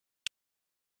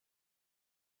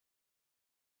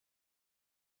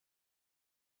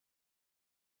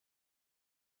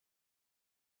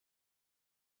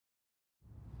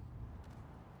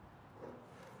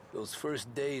Those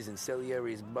first days in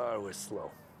Salieri's bar were slow.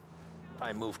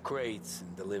 I moved crates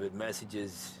and delivered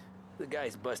messages. The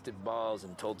guys busted balls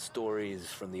and told stories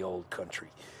from the old country.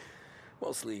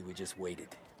 Mostly, we just waited.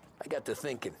 I got to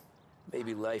thinking,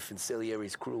 maybe life in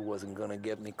Salieri's crew wasn't gonna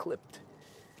get me clipped.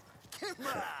 Come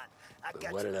on, I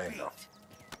got What you did I beat. know?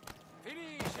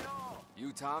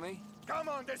 You, Tommy? Come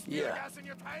on, there's Yeah. gas in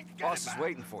your tank. Get Boss it is back.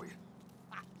 waiting for you.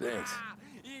 Thanks.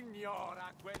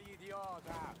 Ignora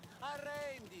quell'idiota!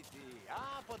 Arrenditi!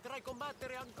 Ah, potrai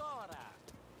combattere ancora!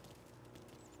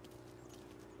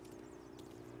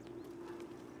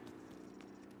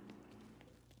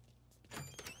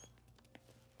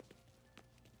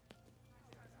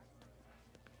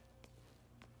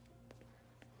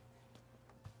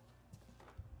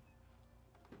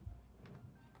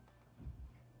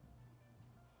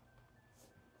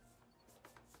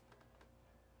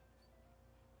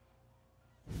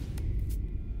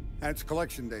 And it's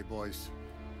collection day, boys.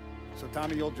 So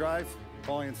Tommy, you'll drive.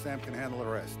 Paulie and Sam can handle the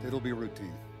rest. It'll be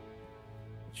routine.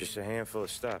 Just a handful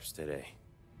of stops today.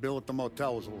 Bill at the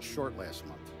motel was a little short last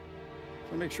month.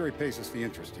 So make sure he pays us the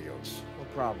interest he owes. No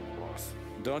problem, boss.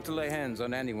 Don't lay hands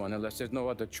on anyone unless there's no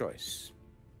other choice.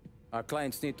 Our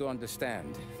clients need to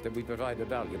understand that we provide a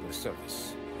valuable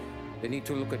service. They need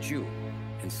to look at you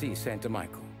and see Santa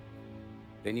Michael.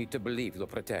 They need to believe you'll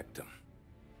protect them.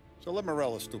 So let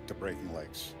Morella stoop to breaking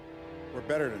legs. We're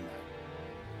better than that.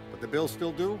 But the bills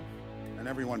still due, and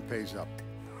everyone pays up.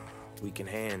 We can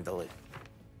handle it.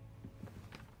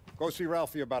 Go see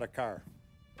Ralphie about a car.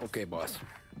 Okay, boss.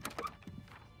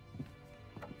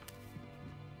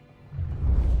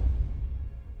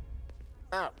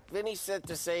 Oh, Vinny said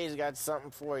to say he's got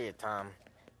something for you, Tom.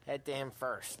 Head to him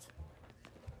first.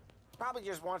 Probably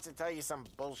just wants to tell you some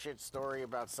bullshit story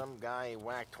about some guy he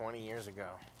whacked 20 years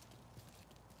ago.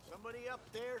 Somebody up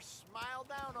there smile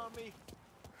down on me.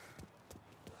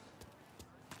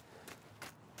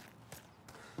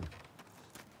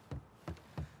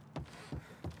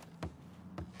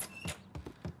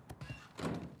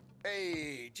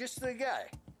 Hey, just the guy.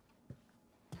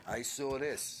 I saw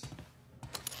this,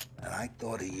 and I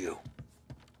thought of you.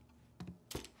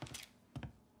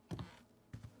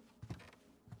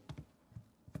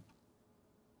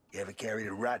 You ever carried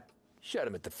a rat? Shot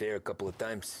him at the fair a couple of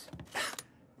times.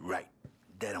 Right.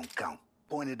 That don't count.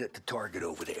 Pointed at the target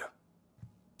over there.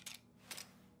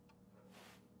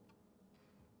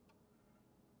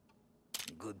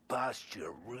 Good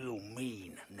posture, real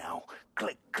mean. Now,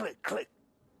 click, click, click.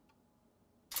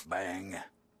 Bang.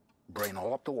 Brain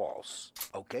all up the walls.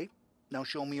 Okay? Now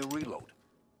show me a reload.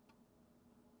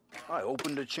 I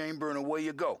open the chamber and away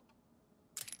you go.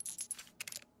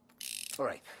 All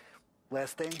right.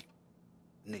 Last thing.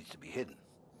 Needs to be hidden.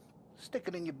 Stick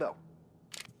it in your belt.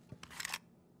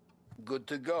 Good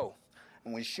to go.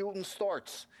 And when shooting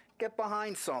starts, get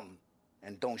behind something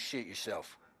and don't shit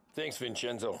yourself. Thanks,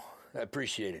 Vincenzo. I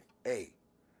appreciate it. Hey,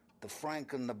 the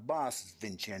Frank and the boss is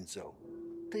Vincenzo.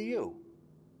 To you,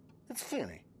 it's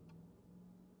Finny.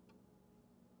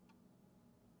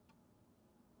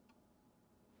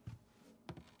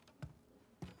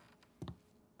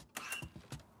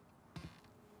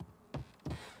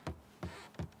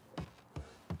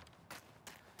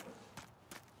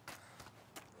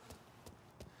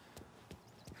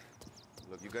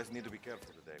 Look, you guys need to be careful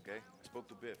today, okay? I spoke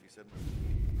to Biff. He said...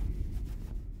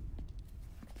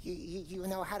 You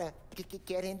know how to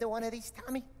get into one of these,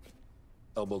 Tommy?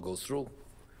 Elbow goes through.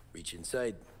 Reach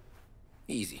inside.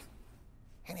 Easy.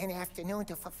 And an afternoon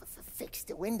to fix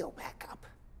the window back up.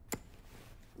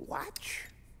 Watch.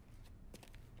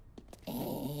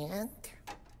 And...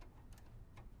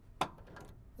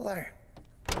 learn.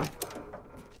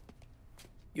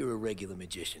 You're a regular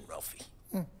magician, Ralphie.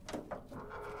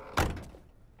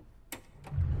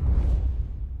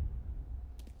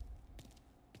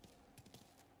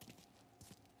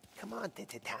 Come on,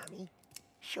 Tommy.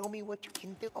 Show me what you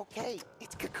can do. Okay,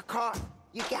 it's car.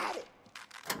 You got it.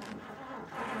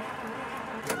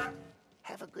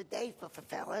 Have a good day,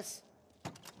 fellas.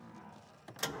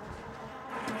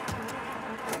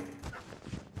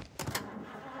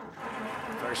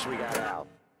 First we got Al.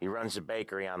 He runs a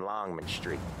bakery on Longman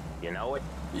Street. You know it?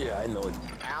 Yeah, I know it.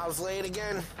 Al's late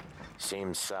again?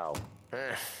 Seems so.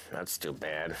 That's too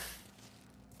bad.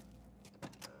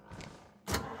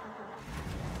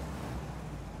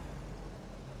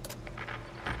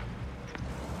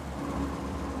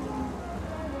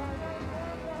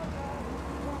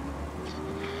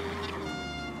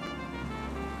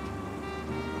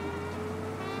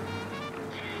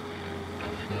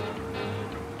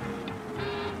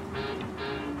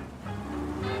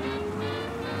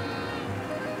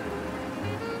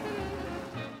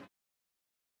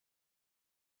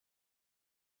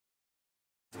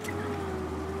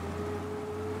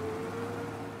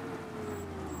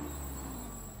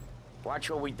 Watch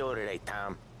what we do today,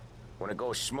 Tom. When it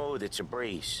goes smooth, it's a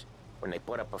breeze. When they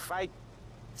put up a fight,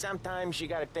 sometimes you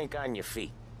gotta think on your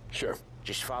feet. Sure.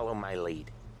 Just follow my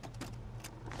lead.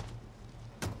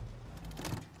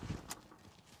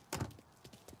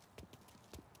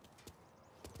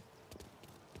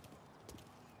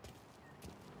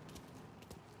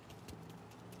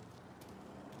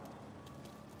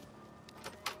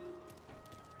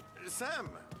 Sam,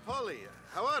 Holly,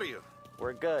 how are you?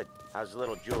 We're good. How's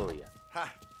little Julia?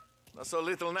 Ha! Not so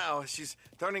little now. She's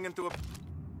turning into a...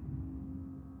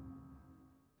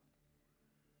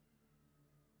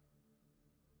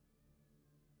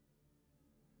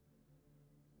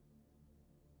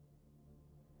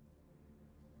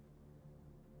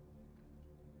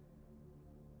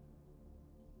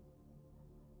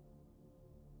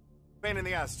 pain in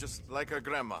the ass, just like her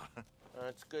grandma.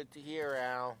 That's good to hear,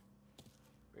 Al.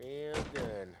 Real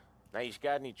good. Now, you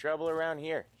got any trouble around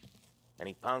here?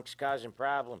 Any punks causing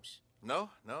problems? No,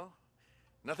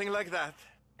 nothing like that.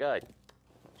 Good.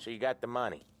 So you got the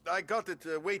money? I got it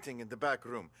waiting in the back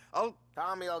room.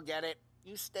 Tommy'll get it.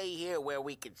 You stay here where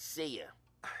we can see you.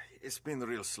 It's been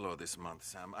real slow this month,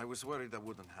 Sam. I was worried I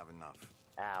wouldn't have enough.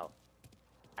 Al,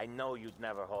 I know you'd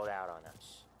never hold out on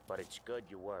us, but it's good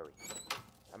you worry.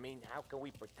 I mean, how can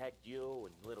we protect you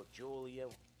and little Julia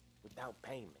without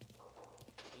payment?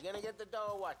 You gonna get the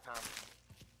dough or what, Tom?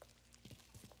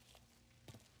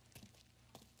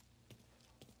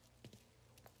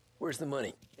 Where's the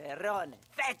money? Perrone,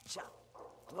 feccia!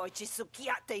 Voi ci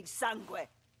succhiate il sangue!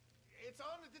 It's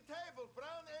on the table,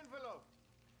 brown envelope.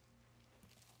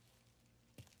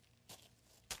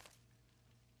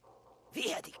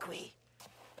 Via di qui!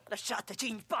 Lasciateci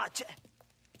in pace!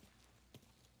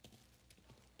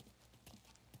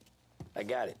 I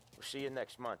got it. We'll see you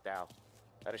next month, Al.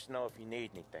 Let us know if you need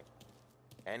anything.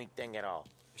 Anything at all.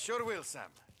 Sure will,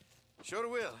 Sam. Sure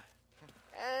will.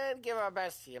 And give our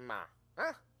best to your ma,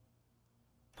 huh?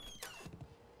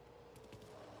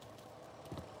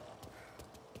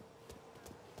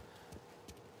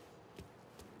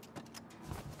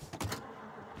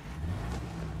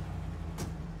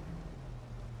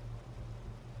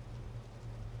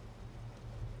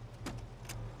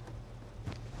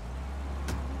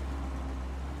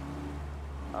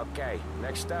 Okay,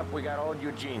 next up, we got old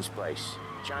Eugene's place.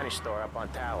 China store up on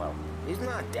Tallow. He's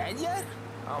not dead yet?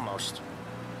 Almost.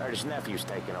 Heard his nephew's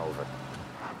taking over.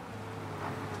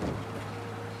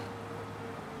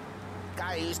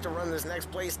 Guy who used to run this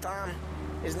next place, Tom?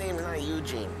 His name's not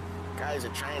Eugene. Guy's a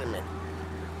Chinaman.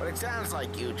 But it sounds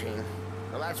like Eugene.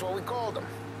 Well, that's what we called him.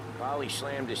 Polly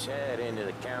slammed his head into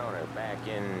the counter back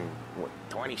in, what,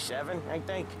 27, I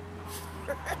think?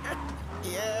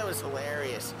 Yeah, it was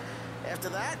hilarious. After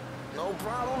that, no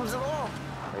problems at all.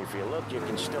 If you look, you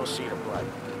can still see the blood.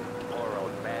 Poor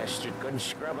old bastard couldn't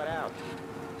scrub it out.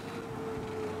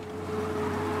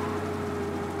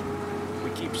 We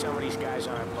keep some of these guys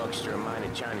on our books to remind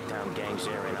the Chinatown gangs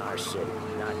they're in our city,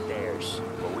 not theirs.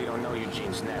 But we don't know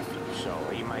Eugene's nephew, so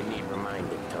he might need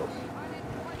reminding too.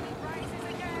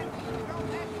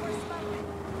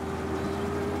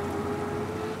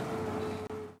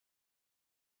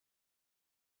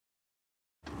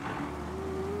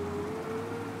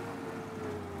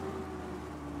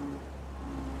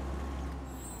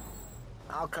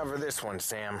 I'll cover this one,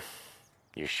 Sam.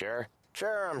 You sure?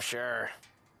 Sure, I'm sure.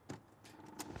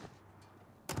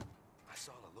 I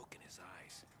saw the look in his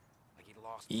eyes. Like he'd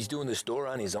lost... He's doing the store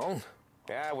on his own?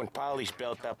 Yeah, when Polly's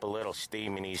built up a little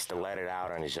steam, he needs to let it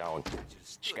out on his own.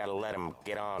 Just gotta let him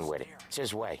get on with it. It's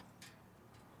his way.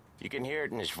 You can hear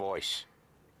it in his voice.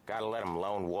 Gotta let him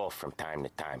lone wolf from time to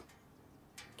time.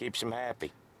 Keeps him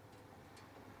happy.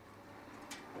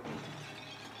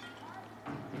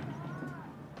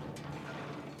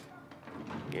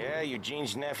 Yeah,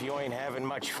 Eugene's nephew ain't having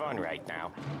much fun right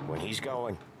now. When he's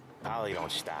going, Polly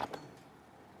don't stop.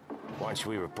 Once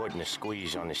we were putting a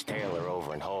squeeze on this tailor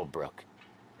over in Holbrook.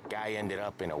 Guy ended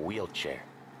up in a wheelchair.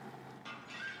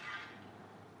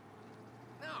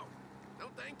 No,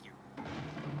 thank you.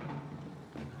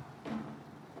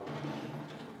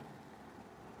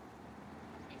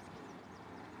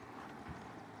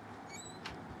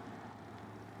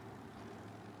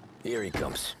 Here he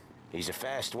comes. He's a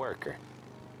fast worker.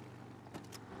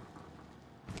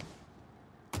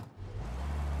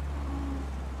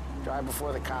 Drive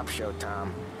before the cops show,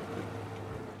 Tom.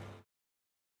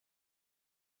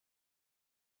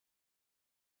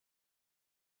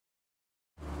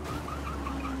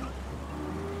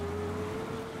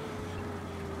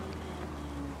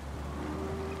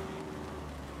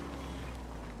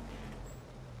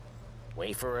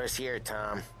 Wait for us here,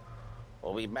 Tom.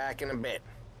 We'll be back in a bit.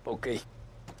 Okay.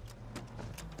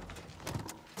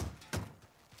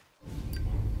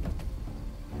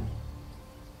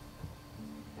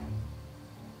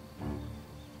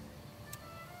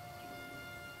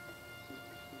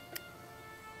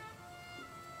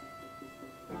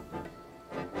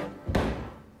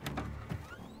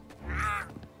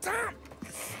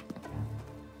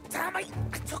 Tom, I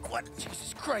took one.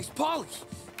 Jesus Christ, Paulie!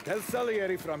 Tell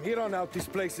Salieri from here on out this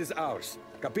place is ours.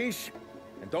 Capiche?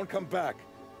 And don't come back,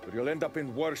 or you'll end up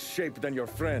in worse shape than your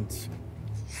friends.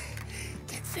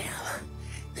 Get Sam.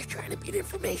 They're trying to get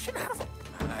information out of him.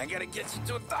 I gotta get you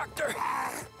to a doctor.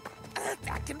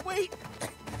 I can wait.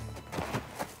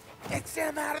 Get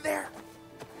Sam out of there.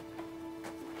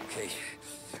 Okay.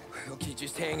 Okay,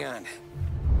 just hang on.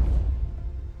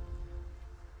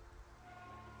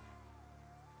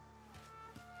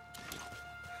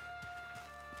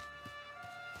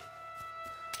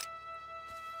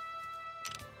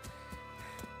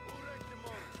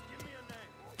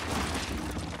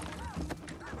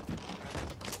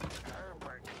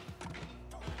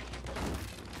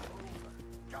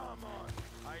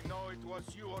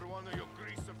 You or one of your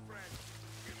greaser friends.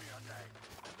 Give me a name.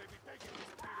 And maybe take it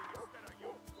this meeting instead of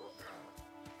you.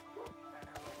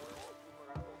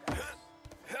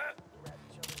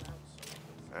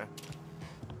 Huh?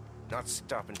 Not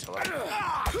stop until I...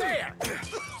 There!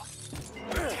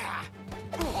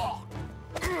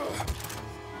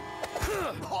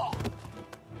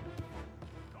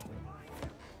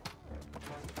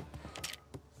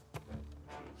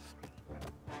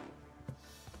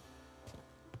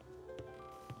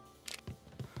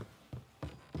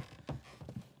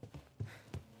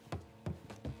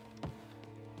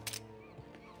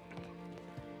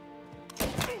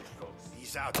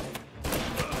 He's out there.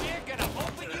 We're gonna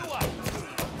open you up.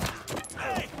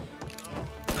 Hey!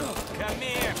 Come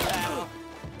here, pal.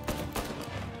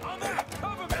 I'm out.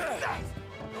 Cover me.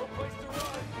 No place to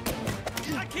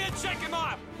run. I can't check him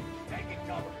off. Taking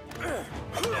cover.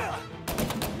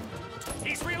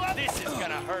 He's reloading. This is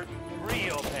gonna hurt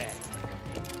real bad.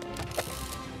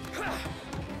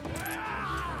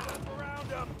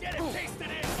 Round up. Get it. Taste it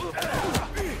in.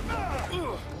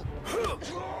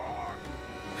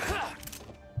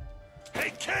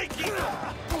 Hey, Cakey!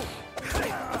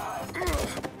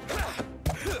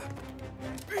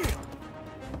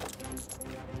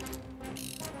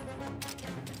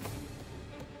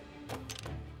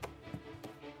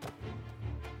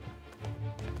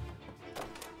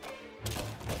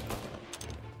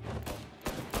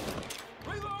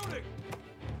 Reloading!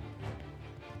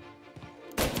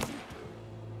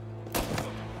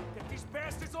 Get these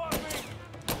bastards off me!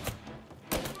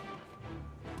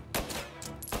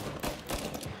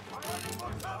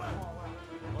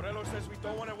 Morello says we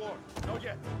don't want a war. Not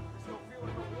yet. Still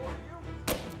feeling the war to you?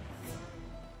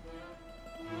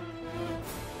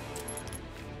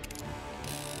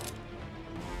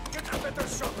 Get a better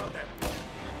shot on them.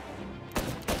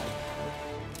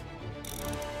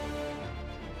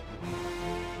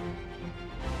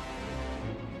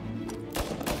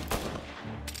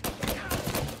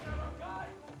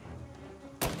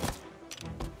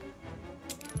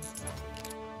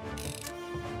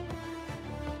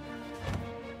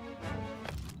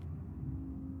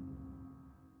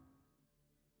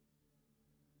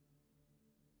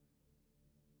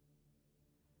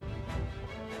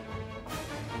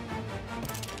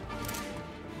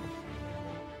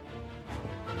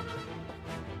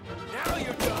 Now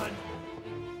you're done!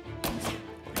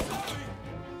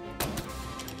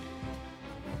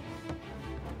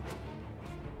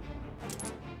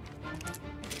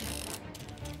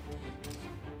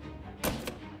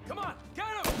 Come on, get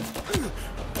him! He's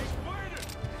bleeding!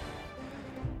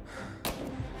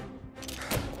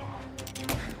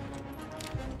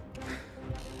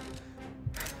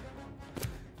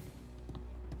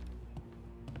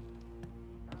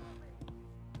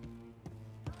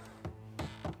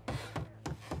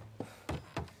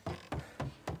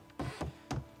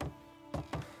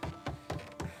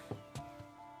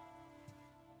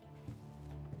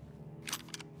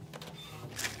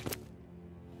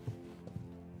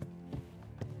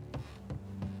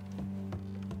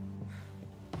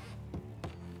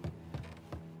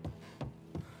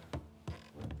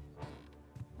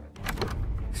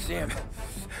 Sam.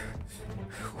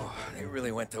 Whoa, they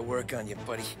really went to work on you,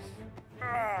 buddy.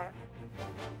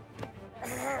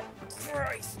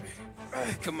 Christ.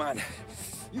 Come on.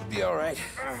 You'll be all right.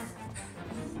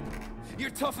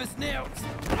 You're tough as nails.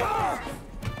 Oh,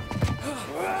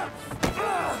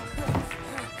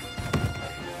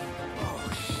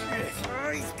 shit.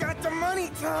 Oh, he's got the money,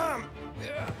 Tom.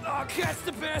 Oh, catch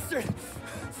the bastard!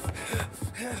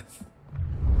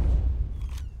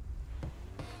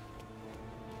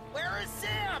 Where is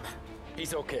Sam?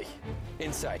 He's okay.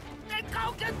 Inside. Then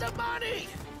go get the money!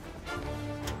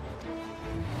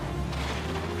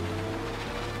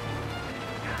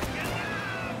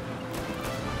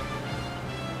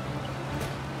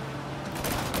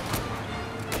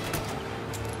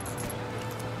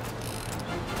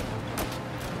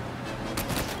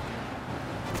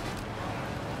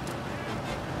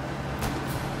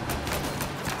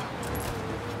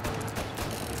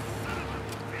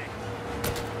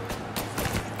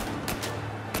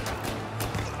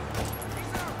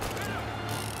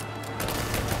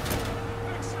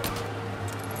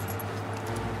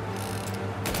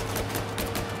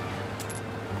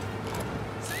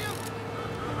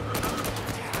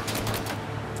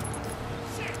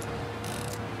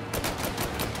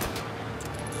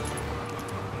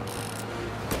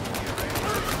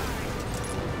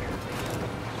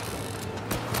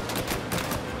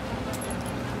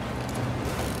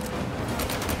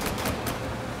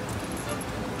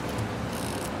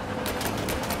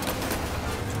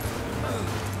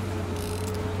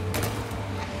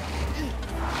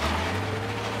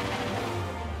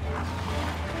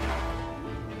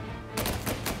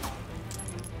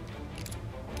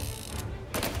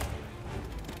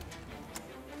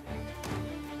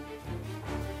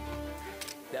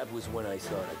 That was when I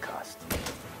saw the costume.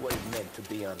 What it meant to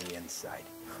be on the inside.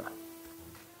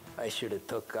 I should have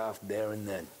took off there and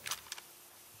then.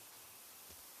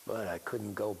 But I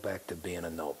couldn't go back to being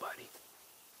a nobody.